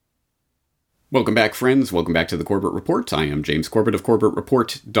Welcome back, friends. Welcome back to the Corbett Report. I am James Corbett of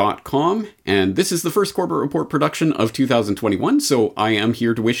CorbettReport.com, and this is the first Corbett Report production of 2021, so I am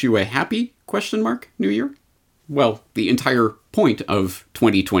here to wish you a happy, New Year? Well, the entire point of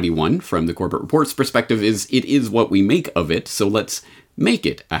 2021, from the Corbett Report's perspective, is it is what we make of it, so let's make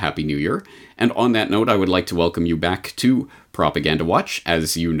it a Happy New Year. And on that note, I would like to welcome you back to Propaganda Watch,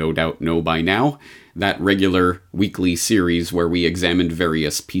 as you no doubt know by now, that regular weekly series where we examined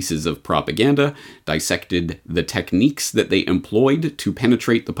various pieces of propaganda, dissected the techniques that they employed to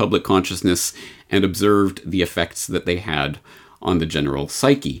penetrate the public consciousness, and observed the effects that they had on the general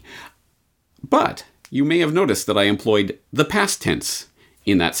psyche. But you may have noticed that I employed the past tense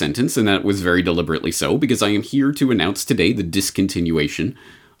in that sentence, and that was very deliberately so, because I am here to announce today the discontinuation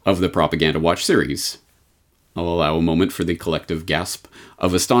of the Propaganda Watch series. I'll allow a moment for the collective gasp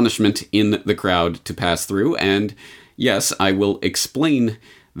of astonishment in the crowd to pass through, and yes, I will explain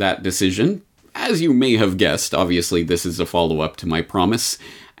that decision. As you may have guessed, obviously this is a follow-up to my promise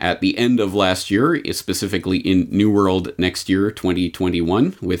at the end of last year, specifically in New World Next Year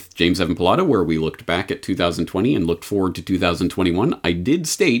 2021 with James Evan Pilato, where we looked back at 2020 and looked forward to 2021. I did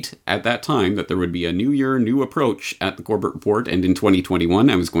state at that time that there would be a new year, new approach at the Corbett Report, and in 2021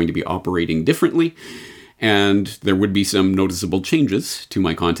 I was going to be operating differently, and there would be some noticeable changes to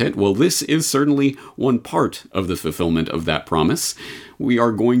my content. Well, this is certainly one part of the fulfillment of that promise. We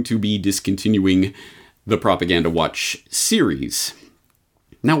are going to be discontinuing the Propaganda Watch series.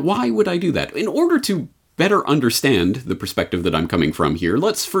 Now, why would I do that? In order to better understand the perspective that I'm coming from here,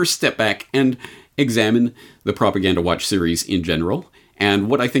 let's first step back and examine the Propaganda Watch series in general,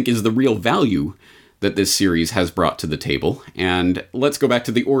 and what I think is the real value that this series has brought to the table. And let's go back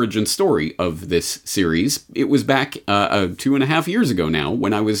to the origin story of this series. It was back 2.5 years ago now,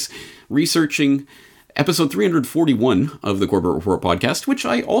 when I was researching episode 341 of the Corbett Report podcast, which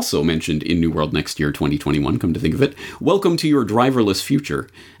I also mentioned in New World Next Year 2021, come to think of it, Welcome to Your Driverless Future.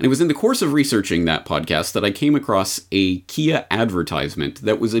 And it was in the course of researching that podcast that I came across a Kia advertisement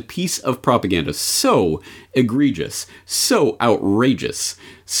that was a piece of propaganda so egregious, so outrageous,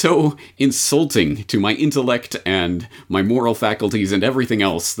 so insulting to my intellect and my moral faculties and everything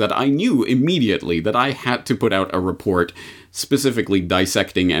else that I knew immediately that I had to put out a report specifically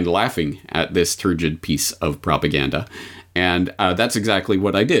dissecting and laughing at this turgid piece of propaganda. And that's exactly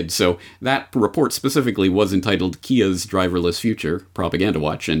what I did. So that report specifically was entitled Kia's Driverless Future Propaganda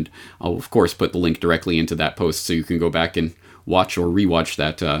Watch, and I'll of course put the link directly into that post so you can go back and watch or rewatch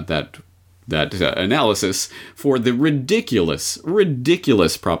that analysis for the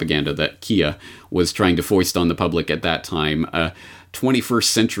ridiculous propaganda that Kia was trying to foist on the public at that time. 21st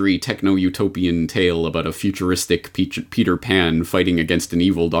century techno-utopian tale about a futuristic Peter Pan fighting against an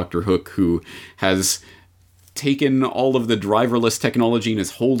evil Dr. Hook who has taken all of the driverless technology and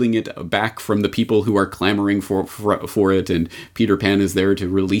is holding it back from the people who are clamoring for it, and Peter Pan is there to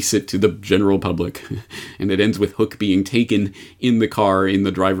release it to the general public. And it ends with Hook being taken in the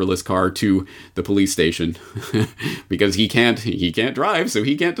driverless car, to the police station because he can't drive, so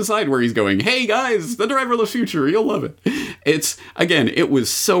he can't decide where he's going. Hey guys, the driverless future, you'll love it. It was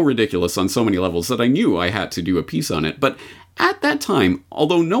so ridiculous on so many levels that I knew I had to do a piece on it. But at that time,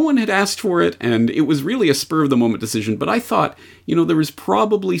 although no one had asked for it, and it was really a spur-of-the-moment decision, but I thought, there was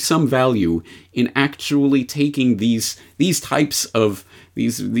probably some value in actually taking these types of,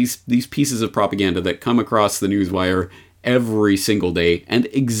 these pieces of propaganda that come across the newswire every single day and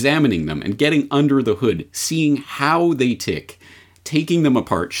examining them and getting under the hood, seeing how they tick, taking them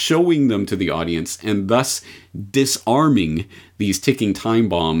apart, showing them to the audience, and thus disarming these ticking time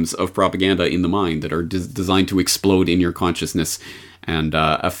bombs of propaganda in the mind that are designed to explode in your consciousness and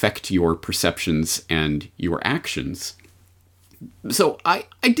affect your perceptions and your actions. So I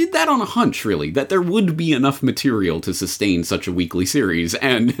did that on a hunch, really, that there would be enough material to sustain such a weekly series.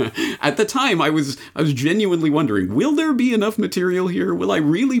 And at the time, I was genuinely wondering, will there be enough material here? Will I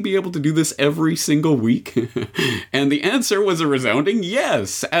really be able to do this every single week? And the answer was a resounding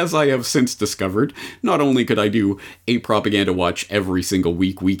yes, as I have since discovered. Not only could I do a Propaganda Watch every single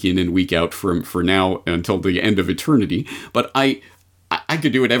week, week in and week out for now until the end of eternity, but I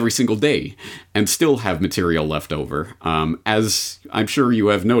could do it every single day and still have material left over, as I'm sure you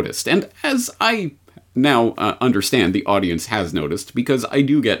have noticed. And as I now understand the audience has noticed, because I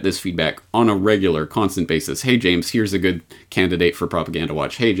do get this feedback on a regular, constant basis. Hey, James, here's a good candidate for Propaganda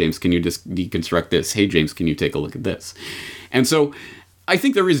Watch. Hey, James, can you just deconstruct this? Hey, James, can you take a look at this? And so I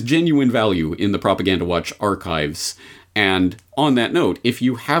think there is genuine value in the Propaganda Watch archives. And on that note, if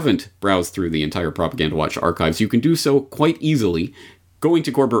you haven't browsed through the entire Propaganda Watch archives, you can do so quite easily going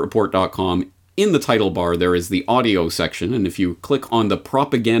to CorbettReport.com in the title bar, there is the audio section, and if you click on the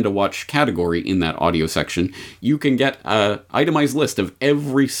Propaganda Watch category in that audio section, you can get an itemized list of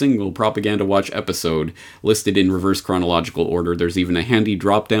every single Propaganda Watch episode listed in reverse chronological order. There's even a handy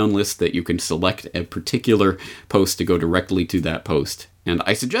drop-down list that you can select a particular post to go directly to that post. And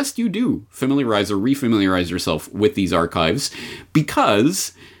I suggest you do familiarize or refamiliarize yourself with these archives,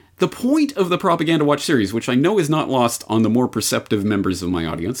 because the point of the Propaganda Watch series, which I know is not lost on the more perceptive members of my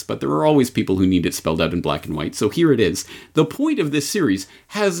audience, but there are always people who need it spelled out in black and white, so here it is. The point of this series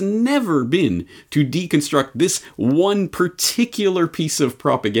has never been to deconstruct this one particular piece of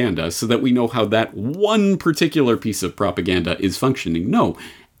propaganda so that we know how that one particular piece of propaganda is functioning. No.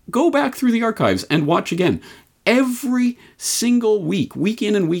 Go back through the archives and watch again. Every single week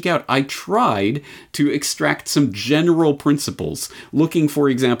in and week out, I tried to extract some general principles, looking, for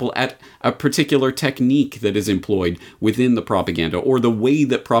example, at a particular technique that is employed within the propaganda, or the way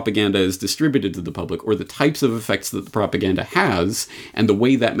that propaganda is distributed to the public, or the types of effects that the propaganda has, and the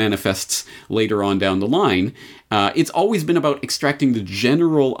way that manifests later on down the line. It's always been about extracting the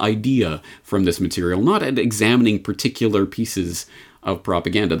general idea from this material, not at examining particular pieces of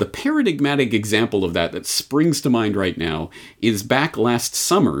propaganda. The paradigmatic example of that springs to mind right now is back last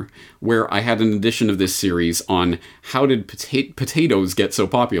summer, where I had an edition of this series on how did potatoes get so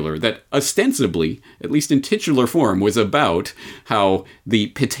popular, that ostensibly, at least in titular form, was about how the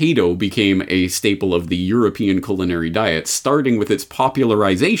potato became a staple of the European culinary diet, starting with its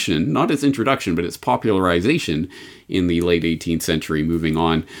popularization, not its introduction, but its popularization in the late 18th century, moving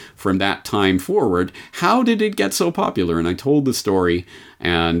on from that time forward. How did it get so popular? And I told the story,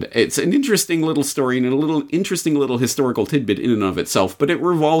 and it's an interesting little story and interesting little historical tidbit in and of itself, but it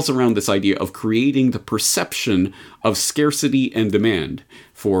revolves around this idea of creating the perception of scarcity and demand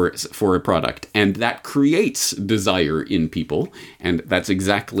for a product. And that creates desire in people, and that's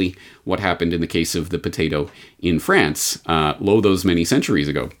exactly what happened in the case of the potato in France, lo those many centuries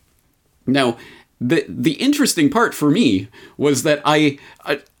ago. Now, the interesting part for me was that I,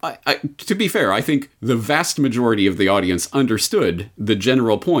 to be fair, I think the vast majority of the audience understood the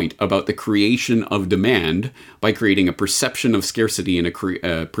general point about the creation of demand by creating a perception of scarcity and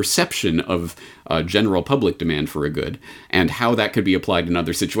a perception of general public demand for a good, and how that could be applied in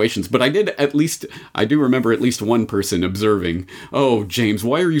other situations. But I do remember at least one person observing, "Oh, James,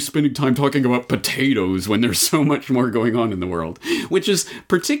 why are you spending time talking about potatoes when there's so much more going on in the world?" Which is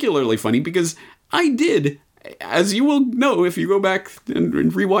particularly funny because I did, as you will know if you go back and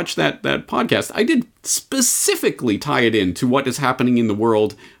rewatch that podcast, I did specifically tie it in to what is happening in the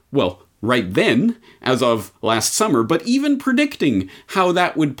world, well, right then, as of last summer, but even predicting how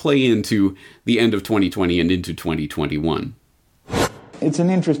that would play into the end of 2020 and into 2021. It's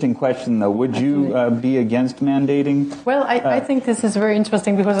an interesting question, though. Would you be against mandating? Well, I think this is very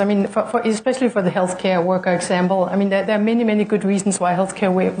interesting because, I mean, especially for the healthcare worker example, I mean, there are many, many good reasons why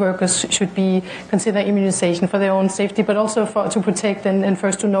healthcare workers should be considered immunization for their own safety, but also to protect and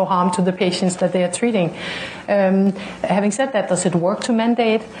first to no harm to the patients that they are treating. Having said that, does it work to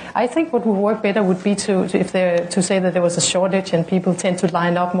mandate? I think what would work better would be to say that there was a shortage and people tend to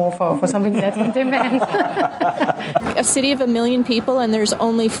line up more for something that's in demand. A city of 1 million people and there's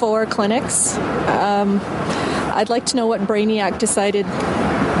only 4 clinics. I'd like to know what Brainiac decided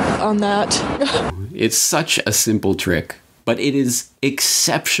on that. It's such a simple trick, but it is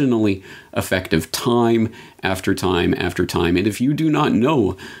exceptionally effective time after time after time. And if you do not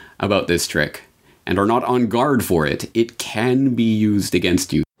know about this trick and are not on guard for it, it can be used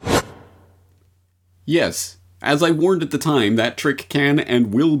against you. Yes, as I warned at the time, that trick can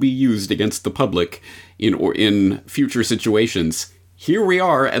and will be used against the public in future situations. Here we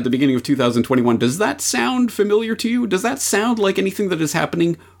are at the beginning of 2021. Does that sound familiar to you? Does that sound like anything that is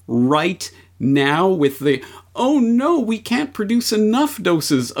happening right now with the, oh no, we can't produce enough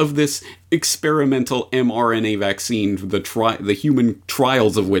doses of this experimental mRNA vaccine, the human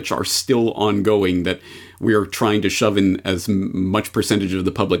trials of which are still ongoing, that we are trying to shove in as much percentage of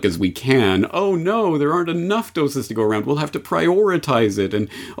the public as we can. Oh no, there aren't enough doses to go around. We'll have to prioritize it. And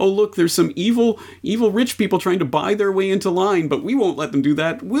oh look, there's some evil rich people trying to buy their way into line, but we won't let them do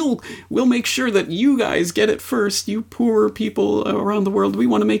that. We'll make sure that you guys get it first, you poor people around the world. We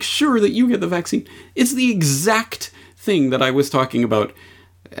want to make sure that you get the vaccine. It's the exact thing that I was talking about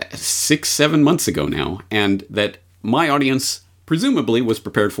 6-7 months ago now, and that my audience presumably was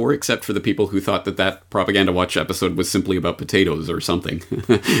prepared for, except for the people who thought that Propaganda Watch episode was simply about potatoes or something.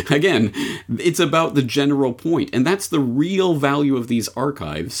 Again, it's about the general point, and that's the real value of these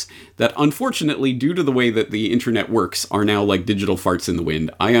archives that, unfortunately, due to the way that the internet works, are now like digital farts in the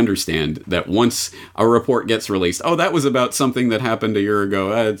wind. I understand that once a report gets released, oh, that was about something that happened a year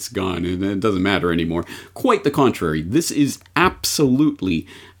ago, it's gone, and it doesn't matter anymore. Quite the contrary. This is absolutely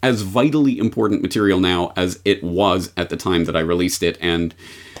as vitally important material now as it was at the time that I released it, and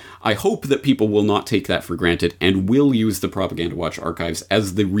I hope that people will not take that for granted and will use the Propaganda Watch archives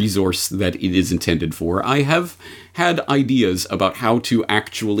as the resource that it is intended for. I have had ideas about how to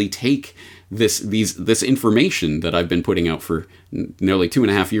actually take this information that I've been putting out for nearly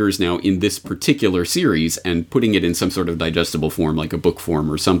 2.5 years now in this particular series and putting it in some sort of digestible form, like a book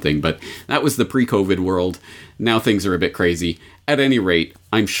form or something. But that was the pre-COVID world. Now things are a bit crazy. At any rate,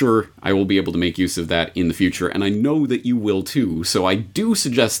 I'm sure I will be able to make use of that in the future, and I know that you will too. So I do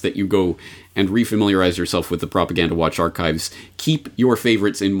suggest that you go and refamiliarize yourself with the Propaganda Watch archives. Keep your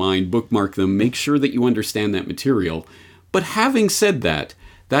favorites in mind, bookmark them, make sure that you understand that material. But having said that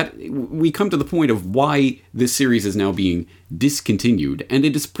we come to the point of why this series is now being discontinued, and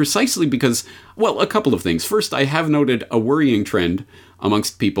it is precisely because, well, a couple of things. First, I have noted a worrying trend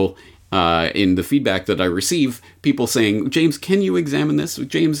amongst people in the feedback that I receive, people saying, James, can you examine this?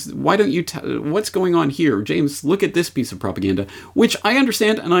 James, why don't you what's going on here? James, look at this piece of propaganda, which I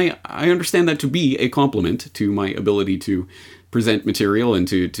understand, and I understand that to be a compliment to my ability to present material and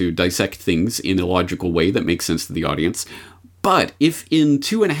to dissect things in a logical way that makes sense to the audience. But if in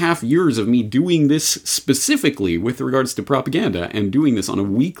 2.5 years of me doing this specifically with regards to propaganda and doing this on a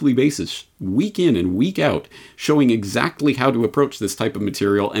weekly basis, week in and week out, showing exactly how to approach this type of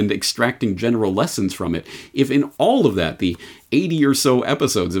material and extracting general lessons from it, if in all of that, the 80 or so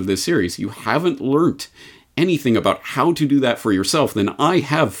episodes of this series, you haven't learnt anything about how to do that for yourself, then I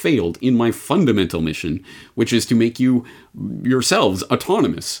have failed in my fundamental mission, which is to make you yourselves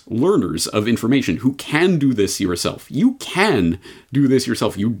autonomous learners of information who can do this yourself. You can do this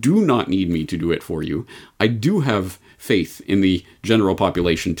yourself. You do not need me to do it for you. I do have faith in the general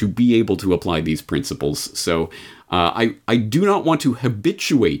population to be able to apply these principles. So I do not want to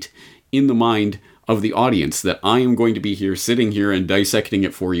habituate in the mind of the audience that I am going to be here, sitting here and dissecting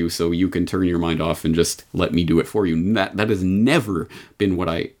it for you so you can turn your mind off and just let me do it for you. That has never been what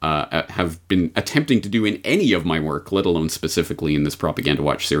I have been attempting to do in any of my work, let alone specifically in this Propaganda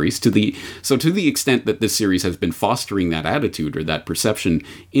Watch series. To the extent that this series has been fostering that attitude or that perception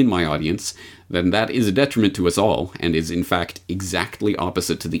in my audience, then that is a detriment to us all and is in fact exactly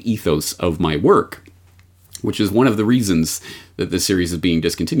opposite to the ethos of my work, which is one of the reasons that this series is being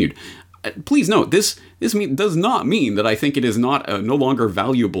discontinued. Please note, this does not mean that I think it is not no longer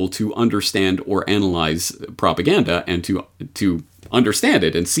valuable to understand or analyze propaganda and to understand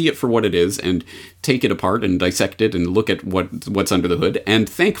it and see it for what it is and take it apart and dissect it and look at what's under the hood. And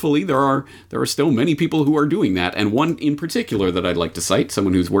thankfully, there are still many people who are doing that. And one in particular that I'd like to cite,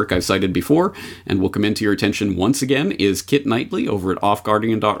 someone whose work I've cited before and will come into your attention once again, is Kit Knightley over at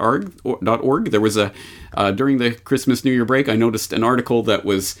offguardian.org. There was during the Christmas New Year break, I noticed an article that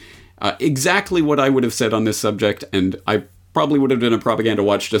was exactly what I would have said on this subject, and I probably would have done a Propaganda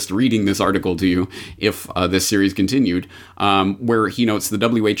Watch just reading this article to you if this series continued, where he notes the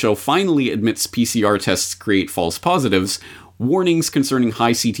WHO finally admits PCR tests create false positives. Warnings concerning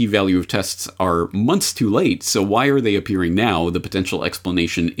high CT value of tests are months too late, so why are they appearing now? The potential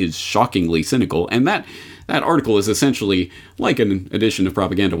explanation is shockingly cynical, and that article is essentially like an edition of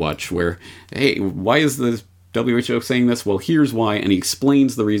Propaganda Watch, where, hey, why is the WHO saying this? Well, here's why, and he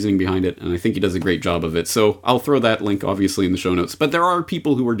explains the reasoning behind it, and I think he does a great job of it. So I'll throw that link, obviously, in the show notes. But there are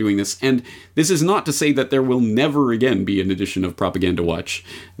people who are doing this, and this is not to say that there will never again be an edition of Propaganda Watch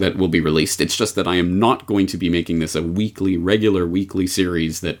that will be released. It's just that I am not going to be making this a regular weekly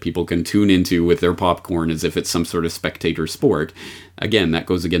series that people can tune into with their popcorn as if it's some sort of spectator sport. Again, that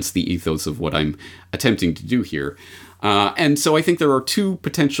goes against the ethos of what I'm attempting to do here. And so I think there are two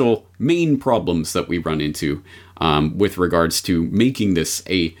potential main problems that we run into with regards to making this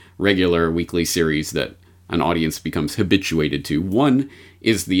a regular weekly series that an audience becomes habituated to. One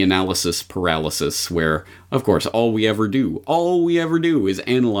is the analysis paralysis, where, of course, all we ever do is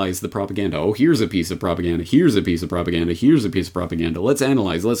analyze the propaganda. Oh, here's a piece of propaganda, here's a piece of propaganda, here's a piece of propaganda. Let's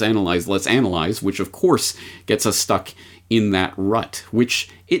analyze, which, of course, gets us stuck in that rut, which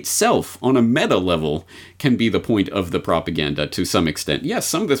itself, on a meta level, can be the point of the propaganda to some extent. Yes,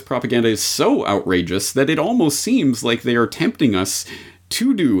 some of this propaganda is so outrageous that it almost seems like they are tempting us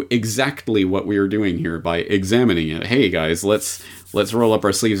to do exactly what we are doing here by examining it. Hey guys, let's roll up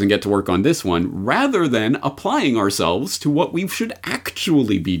our sleeves and get to work on this one, rather than applying ourselves to what we should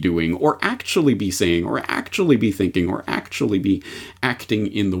actually be doing, or actually be saying, or actually be thinking, or actually be acting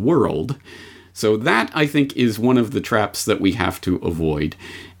in the world. So that, I think, is one of the traps that we have to avoid.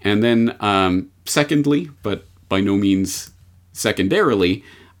 And then, secondly, but by no means secondarily,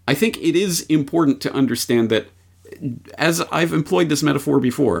 I think it is important to understand that, as I've employed this metaphor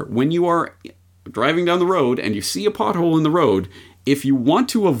before, when you are driving down the road and you see a pothole in the road, if you want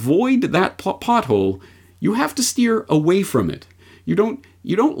to avoid that pothole, you have to steer away from it. You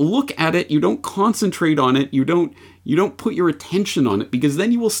don't look at it, you don't concentrate on it, you don't put your attention on it, because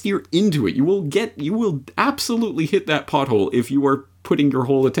then you will steer into it. You will absolutely hit that pothole if you are putting your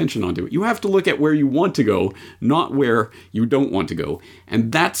whole attention onto it. You have to look at where you want to go, not where you don't want to go.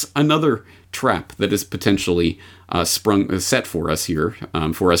 And that's another trap that is potentially set for us here,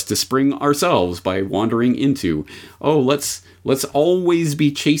 for us to spring ourselves by wandering into. Oh, let's always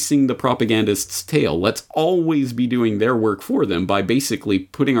be chasing the propagandist's tail. Let's always be doing their work for them by basically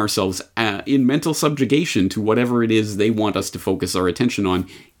putting ourselves in mental subjugation to whatever it is they want us to focus our attention on,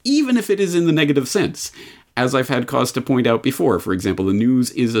 even if it is in the negative sense. As I've had cause to point out before, for example, the news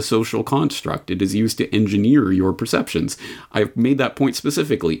is a social construct. It is used to engineer your perceptions. I've made that point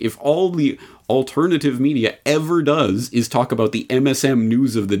specifically. If all the alternative media ever does is talk about the MSM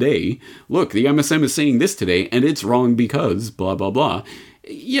news of the day, look, the MSM is saying this today, and it's wrong because blah, blah, blah.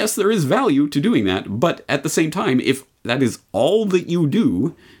 Yes, there is value to doing that, but at the same time, if that is all that you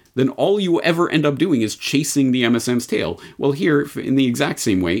do, then all you ever end up doing is chasing the MSM's tail. Well, here, in the exact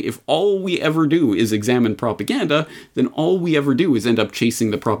same way, if all we ever do is examine propaganda, then all we ever do is end up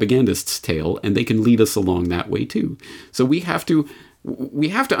chasing the propagandist's tail, and they can lead us along that way too. So we have to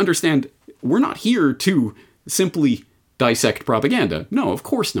understand, we're not here to simply dissect propaganda. No, of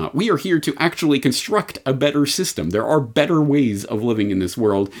course not. We are here to actually construct a better system. There are better ways of living in this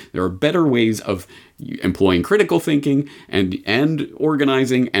world. There are better ways of employing critical thinking and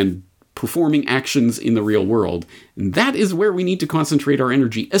organizing and performing actions in the real world. And that is where we need to concentrate our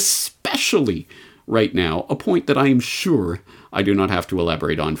energy, especially right now, a point that I am sure I do not have to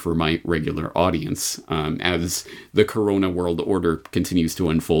elaborate on for my regular audience, as the Corona world order continues to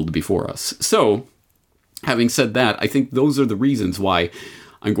unfold before us. So, having said that, I think those are the reasons why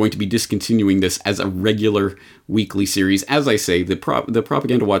I'm going to be discontinuing this as a regular weekly series. As I say, the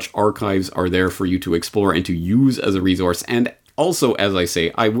Propaganda Watch archives are there for you to explore and to use as a resource. And also, as I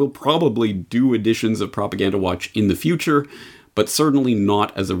say, I will probably do editions of Propaganda Watch in the future, but certainly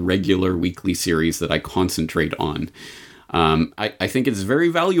not as a regular weekly series that I concentrate on. I think it's very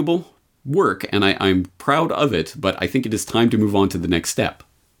valuable work, and I'm proud of it, but I think it is time to move on to the next step,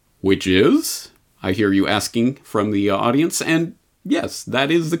 which is, I hear you asking from the audience, and yes, that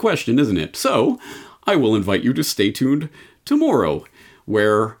is the question, isn't it? So, I will invite you to stay tuned tomorrow,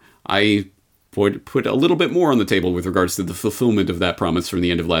 where I put a little bit more on the table with regards to the fulfillment of that promise from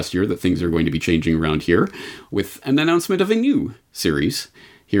the end of last year, that things are going to be changing around here, with an announcement of a new series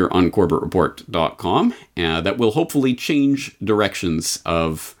here on CorbettReport.com that will hopefully change directions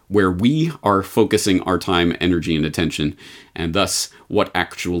of where we are focusing our time, energy, and attention, and thus what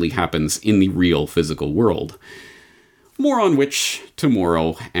actually happens in the real physical world. More on which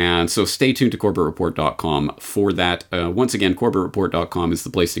tomorrow, and so stay tuned to CorbettReport.com for that. Once again, CorbettReport.com is the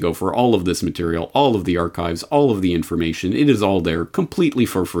place to go for all of this material, all of the archives, all of the information. It is all there, completely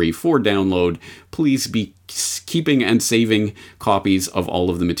for free, for download. Please be keeping and saving copies of all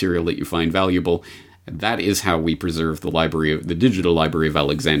of the material that you find valuable. That is how we preserve the digital library of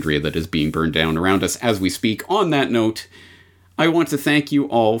Alexandria that is being burned down around us as we speak. On that note, I want to thank you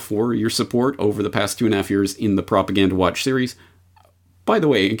all for your support over the past 2.5 years in the Propaganda Watch series. By the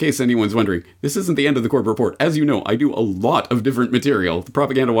way, in case anyone's wondering, this isn't the end of the Corbett Report. As you know, I do a lot of different material. The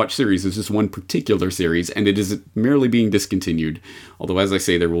Propaganda Watch series is just one particular series, and it is merely being discontinued. Although, as I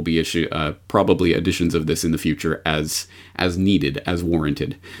say, there will be probably editions of this in the future as needed, as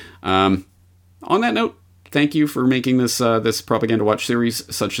warranted. On that note, thank you for making this Propaganda Watch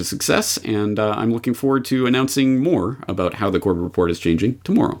series such a success, and I'm looking forward to announcing more about how the Corbett Report is changing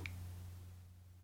tomorrow.